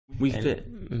We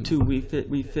fit. Two, we fit.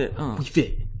 We fit. We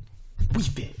fit.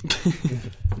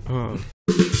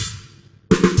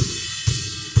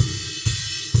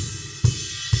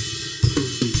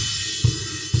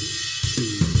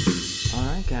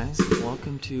 Alright guys,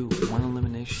 welcome to One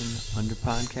Elimination Under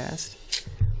Podcast.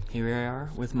 Here we are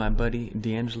with my buddy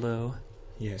D'Angelo.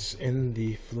 Yes, in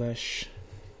the flesh,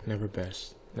 never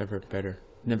best, never better.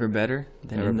 Never better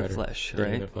than Never in better the flesh, than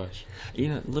right? in the flesh. You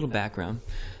know, little background.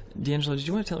 D'Angelo, did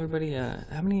you want to tell everybody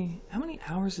how many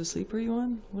hours of sleep are you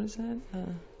on? What is that?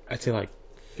 I'd say like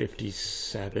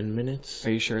 57 minutes.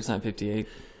 Are you sure it's not 58?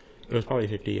 It was probably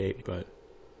 58, but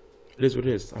it is what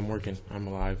it is. I'm working. I'm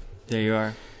alive. There you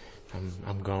are.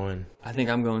 I'm going. I think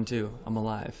I'm going too. I'm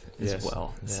alive as Yes,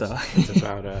 well. yes. So It's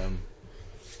about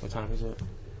what time is it?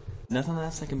 nothing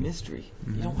that's like a mystery.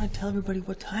 Mm-hmm. You don't want to tell everybody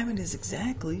what time it is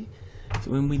exactly.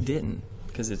 So when we didn't,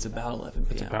 because it's about 11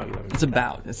 p.m. It's about 11. It's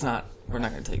about. It's not. We're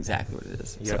not going to tell you exactly what it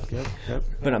is. Yep, So. yep.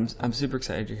 But I'm super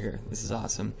excited you're here. This is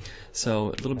awesome. So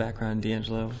a little background,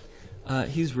 D'Angelo.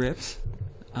 He's ripped,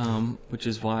 which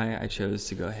is why I chose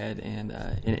to go ahead and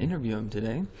interview him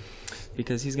today,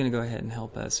 because he's going to go ahead and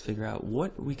help us figure out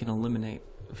what we can eliminate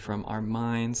from our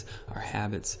minds, our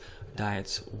habits,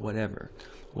 diets, whatever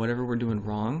we're doing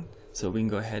wrong, so we can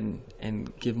go ahead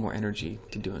and give more energy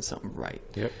to doing something right.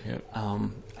 Yep.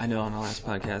 I know on our last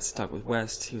podcast, Talk with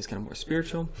West, he was kind of more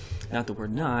spiritual. Not that we're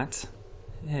not,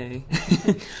 hey,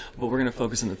 but we're going to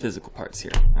focus on the physical parts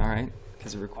here, all right?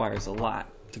 Because it requires a lot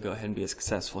to go ahead and be a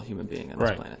successful human being on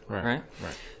this planet, right?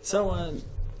 So,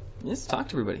 let's talk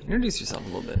to everybody. Introduce yourself a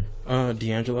little bit.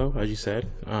 D'Angelo, as you said.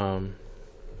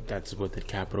 That's with the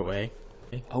capital A.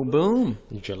 Oh, boom.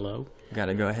 Jello. Got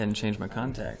to go ahead and change my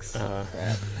contacts.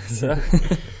 So,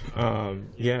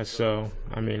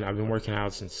 I mean, I've been working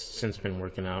out since been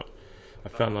working out. I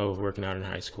fell in love with working out in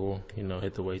high school,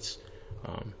 hit the weights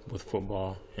with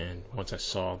football. And once I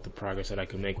saw the progress that I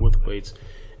could make with weights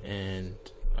and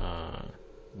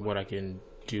what I can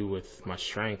do with my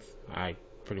strength, I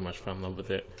pretty much fell in love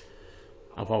with it.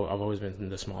 I've always been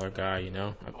the smaller guy,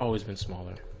 I've always been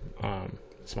smaller.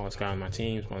 Smallest guy on my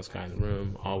team, smallest guy in the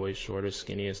room, always shortest,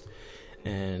 skinniest.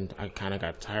 And I kind of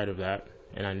got tired of that.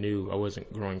 And I knew I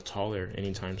wasn't growing taller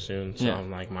anytime soon. So I'm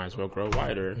like, might as well grow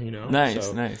wider,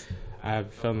 Nice. I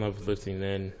fell in love with lifting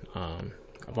then.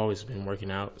 I've always been working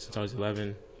out since I was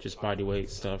 11, just body weight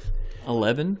stuff.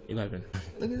 11? 11.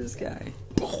 Look at this guy.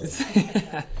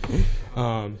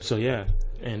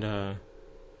 And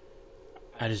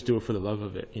I just do it for the love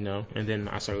of it, And then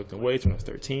I started lifting weights when I was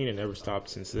 13 and never stopped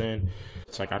since then.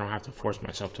 It's like I don't have to force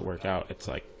myself to work out. It's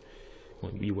like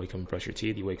when you wake up and brush your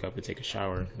teeth, you wake up and take a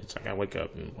shower. It's like I wake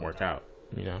up and work out,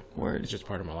 Word. It's just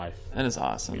part of my life. That is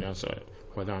awesome. So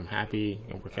whether I'm happy,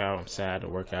 I work out, I'm sad, I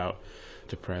work out,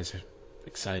 depressed,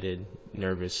 excited,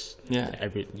 nervous. Yeah.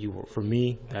 For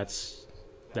me, that's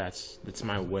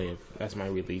my way that's my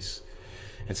release.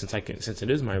 And since it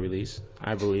is my release,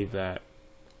 I believe that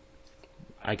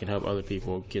I can help other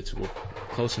people get to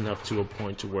close enough to a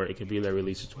point to where it can be their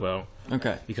release as well.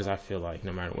 Okay. Because I feel like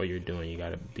no matter what you're doing, you got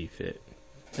to be fit.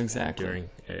 Exactly. During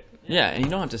it. Yeah, and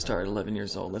you don't have to start at 11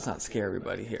 years old. Let's not scare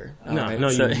everybody here. No,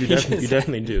 you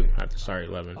definitely do have to start at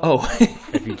 11. Oh.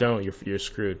 If you don't, you're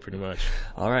screwed pretty much.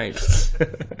 All right.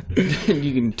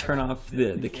 You can turn off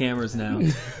the cameras now.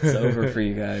 It's over for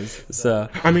you guys. So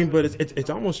I mean, but it's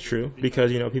almost true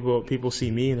because people see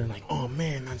me and they're like, oh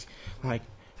man, like,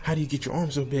 how do you get your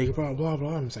arms so big? Blah blah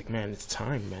blah. I'm just like, man, it's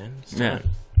time, man. It's time.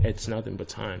 Yeah. It's nothing but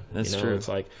time. That's true. It's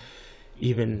like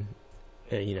even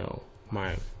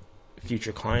my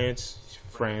future clients,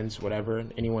 friends, whatever,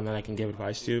 anyone that I can give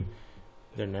advice to,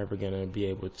 they're never gonna be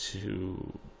able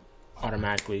to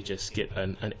automatically just get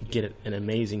an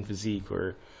amazing physique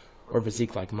or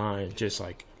physique like mine just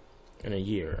like in a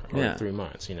year or 3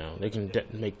 months. They can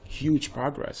make huge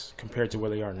progress compared to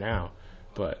where they are now,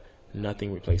 but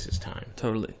nothing replaces time.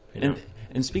 Totally.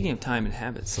 And speaking of time and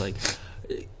habits, like,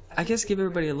 I guess give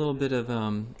everybody a little bit of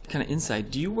kind of insight.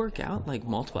 Do you work out like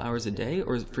multiple hours a day,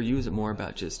 or for you is it more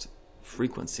about just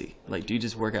frequency? Like, do you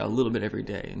just work out a little bit every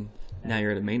day and now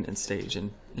you're at a maintenance stage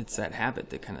and it's that habit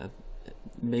that kind of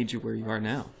made you where you are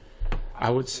now? I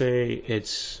would say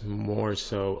it's more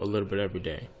so a little bit every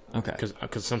day. Okay.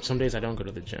 Because some days I don't go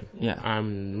to the gym. Yeah.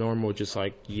 I'm normal just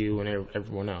like you and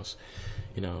everyone else.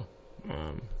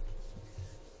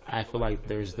 I feel like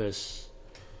there's this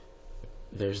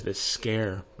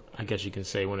scare, I guess you can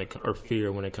say, or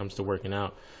fear when it comes to working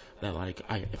out, that like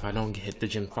if I don't hit the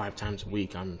gym 5 times a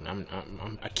week,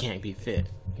 I can't be fit,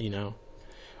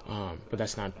 But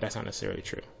that's not necessarily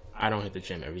true. I don't hit the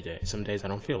gym every day. Some days I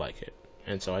don't feel like it,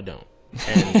 and so I don't.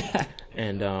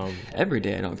 And every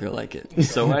day I don't feel like it,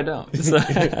 so I don't. So.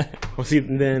 Well, see,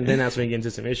 then that's when you get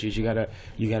into some issues. You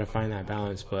gotta find that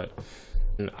balance. But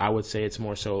I would say it's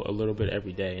more so a little bit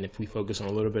every day. And if we focus on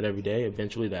a little bit every day,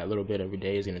 eventually that little bit every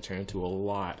day is going to turn into a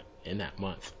lot in that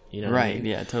month. You know, right? What I mean?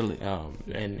 Yeah, totally.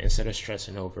 And instead of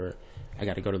stressing over, I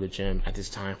got to go to the gym at this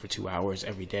time for 2 hours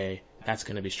every day. That's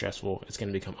going to be stressful. It's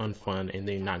going to become unfun, and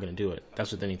then you're not going to do it.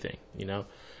 That's with anything, you know.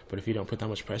 But if you don't put that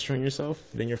much pressure on yourself,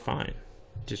 then you're fine.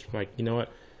 Just like, you know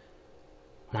what?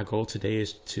 My goal today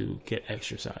is to get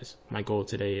exercise. My goal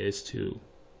today is to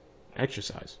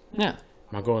exercise. Yeah.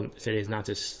 My goal today is not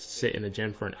to sit in the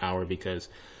gym for an hour because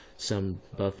some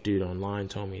buff dude online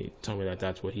told me that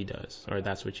that's what he does, or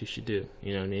that's what you should do.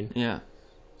 You know what I mean? Yeah.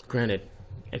 Granted,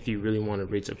 if you really want to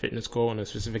reach a fitness goal in a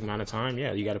specific amount of time,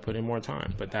 yeah, you got to put in more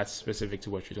time. But that's specific to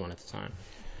what you're doing at the time.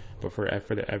 But for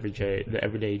the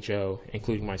everyday Joe,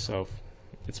 including myself,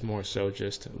 it's more so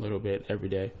just a little bit every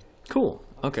day. Cool.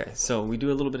 Okay, so we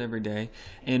do a little bit every day,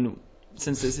 and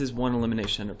since this is one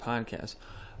elimination under podcast,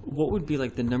 what would be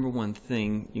like the number one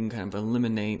thing you can kind of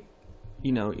eliminate?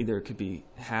 You know, either it could be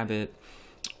habit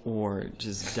or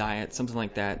just diet, something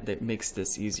like that, that makes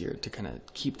this easier to kind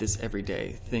of keep this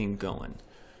everyday thing going.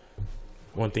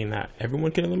 One thing that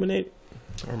everyone can eliminate,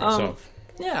 or myself?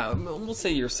 Yeah, we'll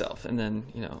say yourself, and then,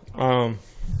 you know.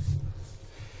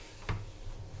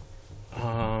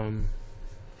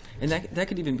 And that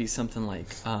could even be something like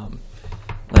a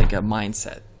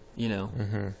mindset, you know.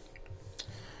 Mm-hmm.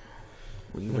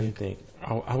 What do you think?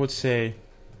 I would say,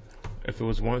 if it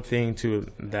was one thing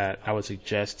that I would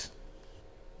suggest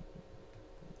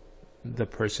the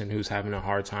person who's having a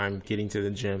hard time getting to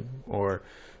the gym or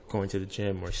going to the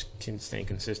gym or staying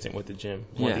consistent with the gym,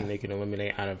 one thing they can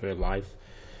eliminate out of their life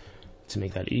to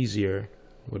make that easier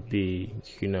would be,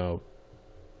 you know.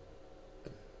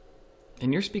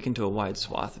 And you're speaking to a wide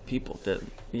swath of people that,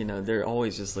 you know, they're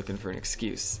always just looking for an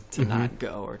excuse to not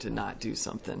go or to not do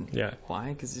something. Yeah.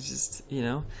 Why? Because it's just, you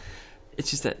know,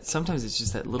 it's just that sometimes it's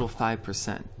just that little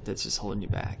 5% that's just holding you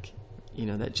back. You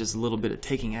know, that just little bit of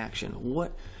taking action.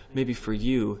 What maybe for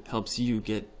you helps you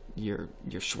get your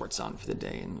shorts on for the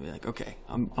day and be like, okay,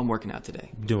 I'm working out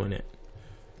today. Doing it.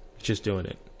 Just doing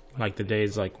it. Like the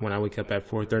days like when I wake up at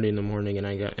 4:30 in the morning and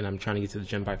I'm trying to get to the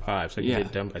gym by 5, so I can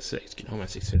get done by 6, get home at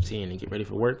 6:15 and get ready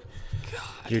for work. God.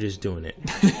 You're just doing it.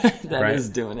 That is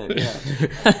doing it,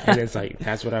 yeah. And it's like,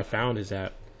 that's what I found is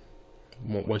that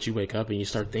once you wake up and you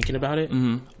start thinking about it,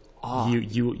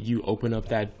 you open up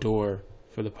that door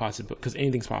for the possibility, because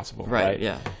anything's possible, right?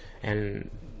 Yeah. And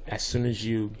as soon as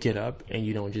you get up and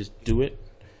you don't just do it,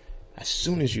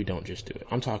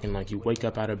 I'm talking like you wake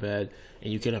up out of bed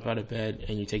and you get up out of bed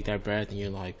and you take that breath and you're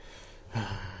like,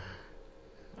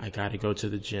 I gotta go to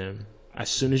the gym. As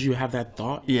soon as you have that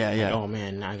thought, like, oh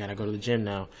man, I gotta go to the gym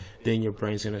now, then your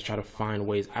brain's gonna try to find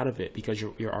ways out of it, because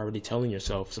you're already telling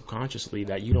yourself subconsciously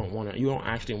that you don't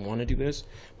actually want to do this,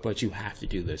 but you have to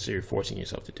do this, so you're forcing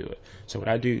yourself to do it. So what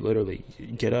I do, literally,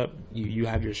 get up, you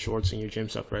have your shorts and your gym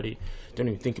stuff ready, don't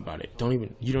even think about it, you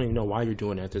don't even know why you're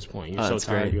doing it at this point. You're so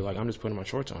tired, great. You're like, I'm just putting my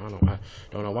shorts on. I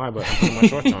don't know why, but I'm putting my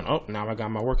shorts on. Oh, now I got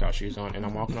my workout shoes on and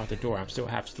I'm walking out the door. I'm still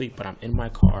half asleep, but I'm in my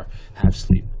car, half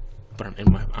asleep. But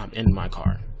I'm in my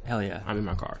car. Hell yeah. I'm in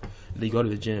my car. Then you go to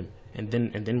the gym and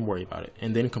then worry about it,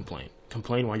 and then complain.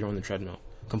 Complain while you're on the treadmill.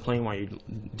 Complain while you're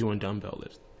doing dumbbell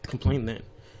lifts. Complain then,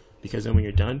 because then when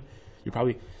you're done, you're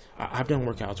probably. I've done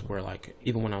workouts where like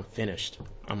even when I'm finished,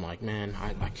 I'm like, man,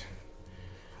 I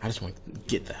just want to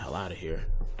get the hell out of here.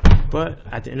 But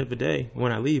at the end of the day,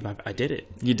 when I leave, I did it.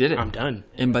 You did it. I'm done.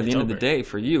 And by the end of the day,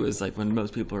 for you, is like when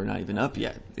most people are not even up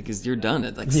yet, because you're done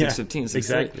at like 6:15, 6:30.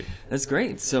 Exactly. That's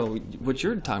great. So what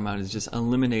you're talking about is just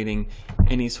eliminating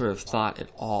any sort of thought at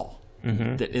all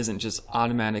that isn't just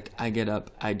automatic. I get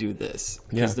up, I do this.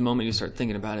 Because the moment you start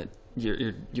thinking about it,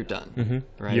 you're done.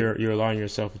 Right? You're allowing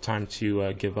yourself time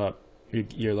to give up.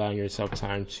 You're allowing yourself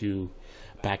time to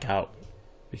back out,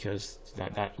 because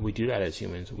that we do that as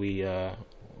humans.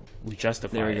 We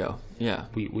justify. There we go. Yeah.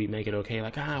 We make it okay.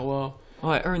 Like, well,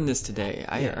 I earned this today.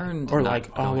 I earned. Or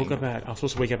like, I was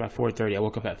supposed to wake up at 4:30. I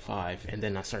woke up at 5, and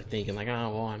then I start thinking like,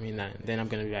 then I'm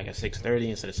gonna be back at 6:30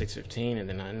 instead of 6:15, and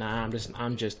then I'm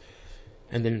just,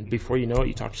 and then before you know it,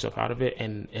 you talk yourself out of it,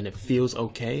 and it feels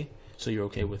okay, so you're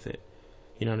okay with it.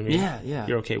 You know what I mean? Yeah.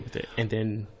 You're okay with it, and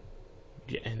then.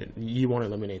 Yeah, and you want to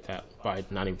eliminate that by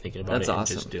not even thinking about it and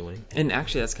just doing. And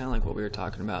actually, that's kind of like what we were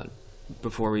talking about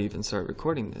before we even started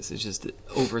recording this. It's just that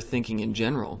overthinking in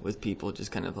general with people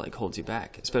just kind of like holds you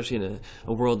back, especially in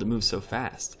a world that moves so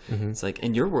fast. It's like,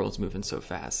 and your world's moving so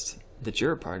fast that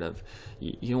you're a part of.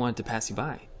 You don't want it to pass you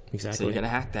by. Exactly. So you got to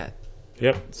hack that.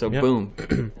 Yep. So Yep.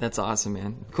 boom, that's awesome,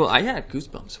 man. Cool. I had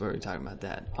goosebumps when we were talking about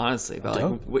that. Honestly, about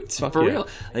Dope. Fuck for yeah. real,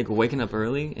 like waking up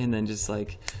early and then just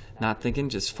like not thinking,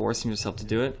 just forcing yourself to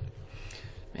do it.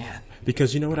 Man,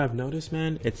 Because you know what I've noticed,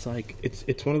 man? It's like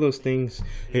it's one of those things.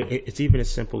 It's even as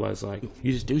simple as like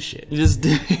you just do shit. you just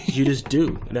do, You just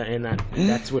do,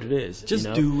 that's what it is. just you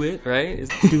know? do it, right?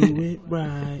 Do it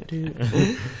right,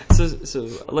 dude. So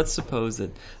let's suppose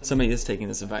that somebody is taking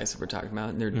this advice that we're talking about,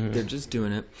 and they're just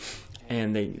doing it,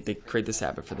 and they create this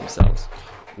habit for themselves.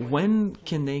 When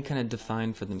can they kind of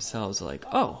define for themselves, like,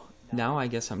 oh, now I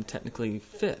guess I'm technically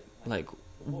fit? Like,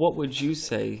 what would you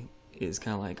say is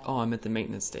kind of like, oh, I'm at the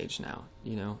maintenance stage now,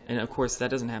 you know? And of course, that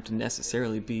doesn't have to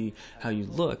necessarily be how you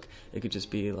look. It could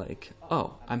just be like,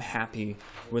 oh, I'm happy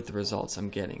with the results I'm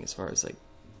getting as far as like,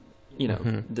 you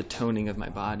know, the toning of my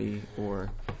body or.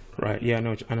 Right. Yeah. I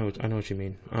know what you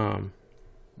mean.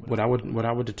 What I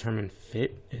would determine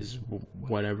fit is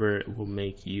whatever will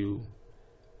make you.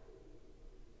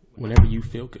 Whenever you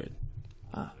feel good.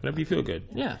 Whenever you feel good.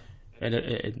 Yeah.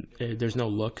 And there's no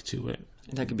look to it.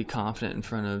 And that could be confident in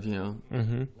front of, you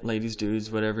know, ladies, dudes,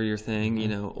 whatever your thing, you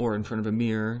know, or in front of a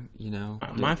mirror, you know.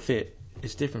 My fit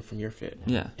is different from your fit.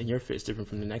 Yeah. And your fit is different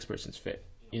from the next person's fit.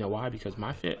 You know why? Because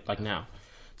my fit, like now,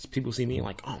 people see me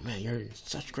like, oh man, you're in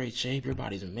such great shape. Your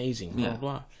body's amazing. Blah, Yeah. blah,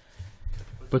 blah.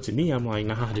 But to me, I'm like,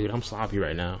 nah, dude, I'm sloppy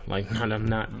right now. Like, I'm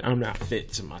not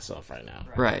fit to myself right now.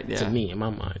 Right, yeah. To me, in my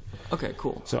mind. Okay,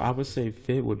 cool. So I would say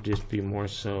fit would just be more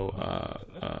so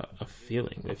a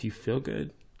feeling. If you feel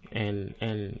good, and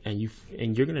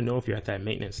you're gonna know if you're at that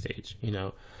maintenance stage. You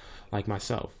know, like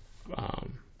myself,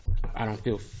 I don't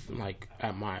feel like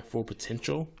at my full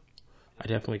potential. I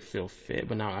definitely feel fit,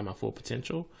 but not at my full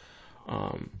potential.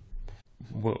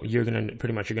 Well, you're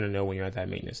gonna know when you're at that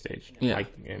maintenance stage. Yeah.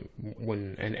 Like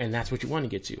and that's what you want to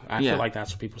get to. I Yeah. feel like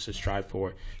that's what people should strive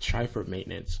for. Strive for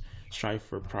maintenance. Strive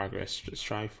for progress.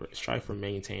 Strive for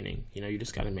maintaining. You know, you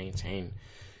just got to maintain,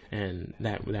 and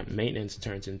that maintenance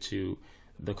turns into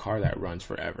the car that runs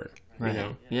forever. Right. You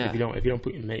know. Yeah. If you don't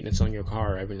put maintenance on your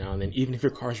car every now and then, even if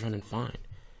your car's running fine,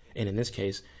 and in this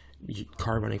case, your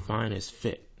car running fine is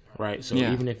fit, right? So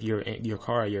Yeah. even if your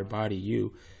car, your body,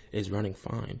 you is running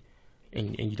fine.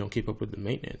 And you don't keep up with the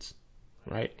maintenance,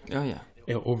 right? Oh, yeah.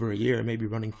 Over a year, it may be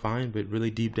running fine, but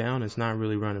really deep down, it's not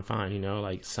really running fine. You know,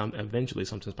 like eventually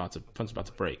something's about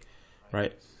to break,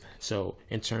 right? So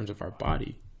in terms of our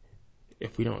body,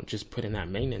 if we don't just put in that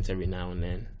maintenance every now and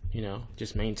then, you know,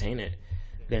 just maintain it,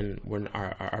 then when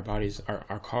our bodies,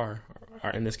 our car,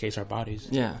 in this case, our bodies,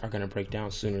 Yeah. are going to break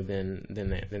down sooner than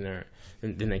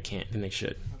they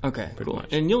should. Okay, Pretty cool.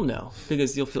 much. And you'll know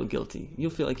because you'll feel guilty.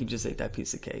 You'll feel like you just ate that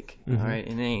piece of cake. All right,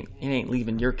 and it ain't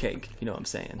leaving your cake. If you know what I'm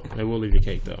saying. It will leave your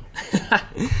cake though.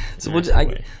 So That's the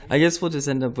way. I guess we'll just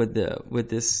end up with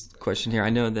this question here. I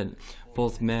know that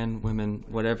both men, women,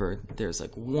 whatever, there's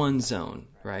like one zone,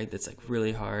 right? That's like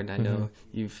really hard. I know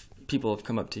people have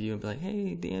come up to you and be like,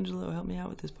 "Hey, D'Angelo, help me out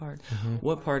with this part."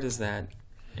 What part is that?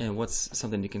 And what's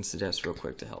something you can suggest real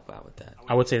quick to help out with that?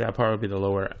 I would say that part would be the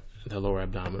lower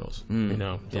abdominals. You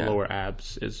know, the yeah. lower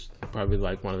abs is probably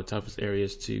like one of the toughest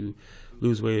areas to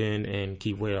lose weight in and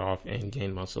keep weight off and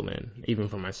gain muscle in, even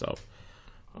for myself.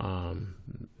 I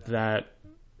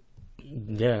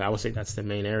would say that's the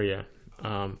main area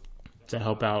to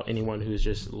help out anyone who's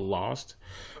just lost.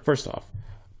 First off,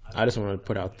 I just want to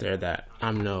put out there that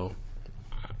I know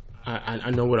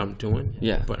what I'm doing,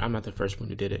 Yeah. but I'm not the first one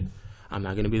who did it. I'm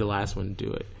not going to be the last one to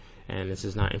do it. And this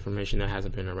is not information that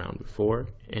hasn't been around before.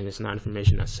 And it's not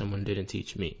information that someone didn't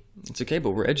teach me. It's okay, but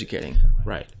we're educating.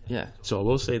 Right. Yeah. So I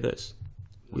will say this.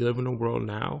 We live in a world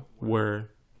now where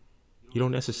you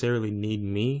don't necessarily need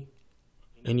me,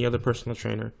 any other personal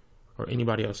trainer, or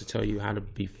anybody else to tell you how to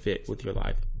be fit with your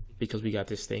life. Because we got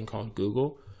this thing called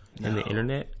Google and the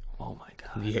internet. Oh my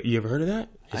God. You ever heard of that?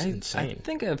 It's I insane.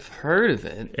 think I've heard of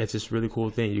it. It's this really cool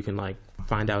thing. You can like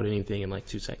find out anything in like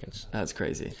 2 seconds. That's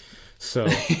crazy. So,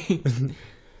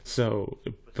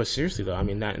 but seriously though, I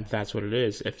mean that's what it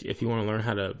is. If you want to learn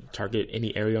how to target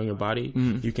any area on your body,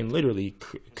 you can literally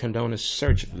condone a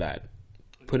search of that.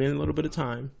 Put in a little bit of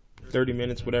time, 30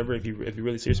 minutes, whatever. If you're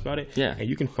really serious about it, Yeah. and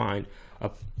you can find a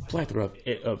plethora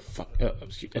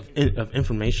of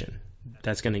information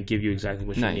that's going to give you exactly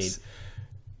what you Nice. need.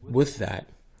 With that,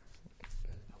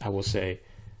 I will say,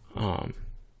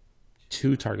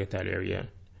 to target that area,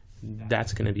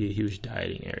 that's going to be a huge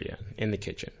dieting area in the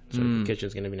kitchen. So the kitchen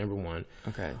is going to be number one.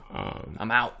 Okay. I'm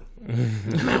out.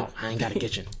 I'm out. I ain't got a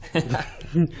kitchen.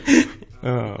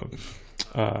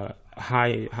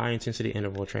 High intensity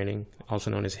interval training,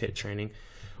 also known as HIIT training,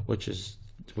 which is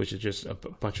just a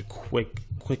bunch of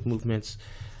quick movements,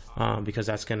 because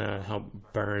that's going to help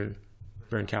burn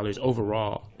burn calories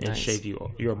overall and shape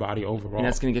your body overall. And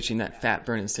that's going to get you in that fat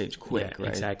burning stage quick, right?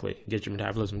 Exactly. Get your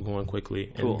metabolism going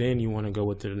quickly. Cool. And then you want to go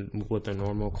with the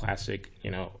normal classic,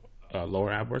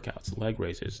 lower ab workouts, leg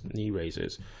raises, knee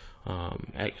raises,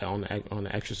 on the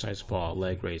exercise ball,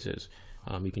 leg raises.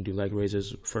 You can do leg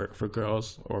raises for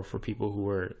girls or for people who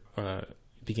are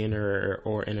beginner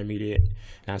or intermediate,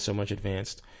 not so much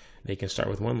advanced. They can start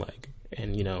with one leg,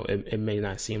 and it may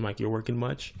not seem like you're working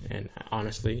much, and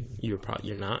honestly you're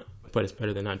not, but it's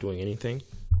better than not doing anything.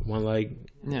 One leg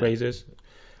raises,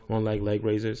 one leg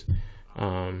raises,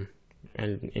 and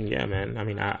yeah, man, I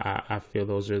mean, I feel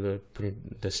those are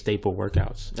the staple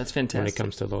workouts. That's fantastic when it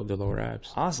comes to the lower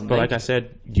abs. Awesome. But like I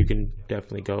said, you can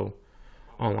definitely go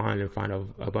online and find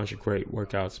a bunch of great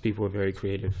workouts. People are very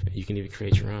creative. You can even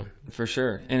create your own. For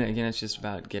sure. And again, it's just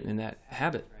about getting in that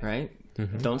habit, right?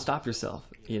 Mm-hmm. Don't stop yourself.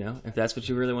 If that's what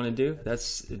you really want to do,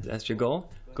 that's your goal,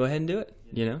 go ahead and do it.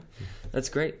 That's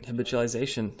great.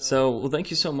 Habitualization. So, well, thank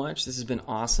you so much. This has been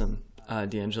awesome,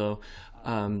 D'Angelo.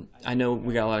 I know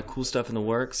we got a lot of cool stuff in the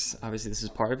works. Obviously, this is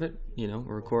part of it. We're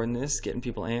recording this, getting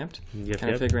people amped,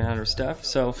 kind of figuring out our stuff.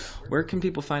 So where can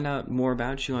people find out more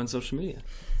about you on social media?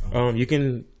 You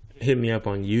can hit me up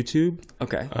on YouTube.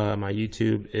 Okay. My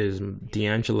YouTube is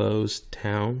D'Angelo's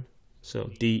Town.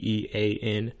 So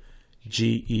DEANGELOS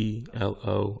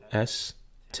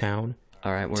Town.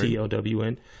 All right.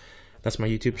 TOWN. That's my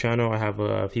YouTube channel. I have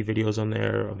a few videos on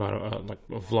there about like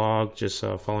a vlog, just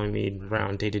following me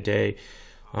around day to day.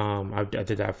 I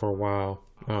did that for a while.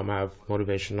 I have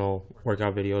motivational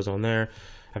workout videos on there.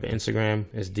 I have Instagram.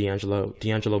 It's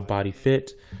D'Angelo Body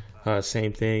Fit.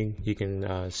 Same thing. You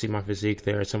can see my physique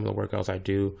there. Some of the workouts I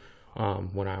do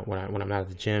when I'm not at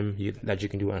the gym that you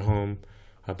can do at home.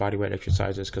 Body weight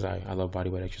exercises, because I love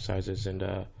body weight exercises.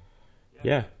 And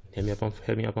yeah. Hit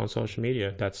me up on social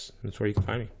media. That's where you can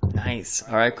find me. Nice.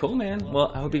 All right, cool, man. Well,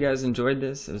 I hope you guys enjoyed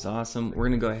this. It was awesome. We're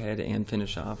gonna go ahead and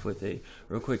finish off with a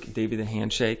real quick Davey the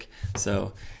handshake.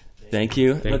 So, thank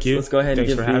you. Let's go ahead and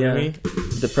give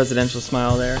the presidential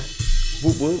smile there.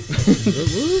 Whoop whoop.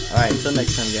 All right. Until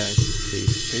next time, guys.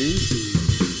 Peace.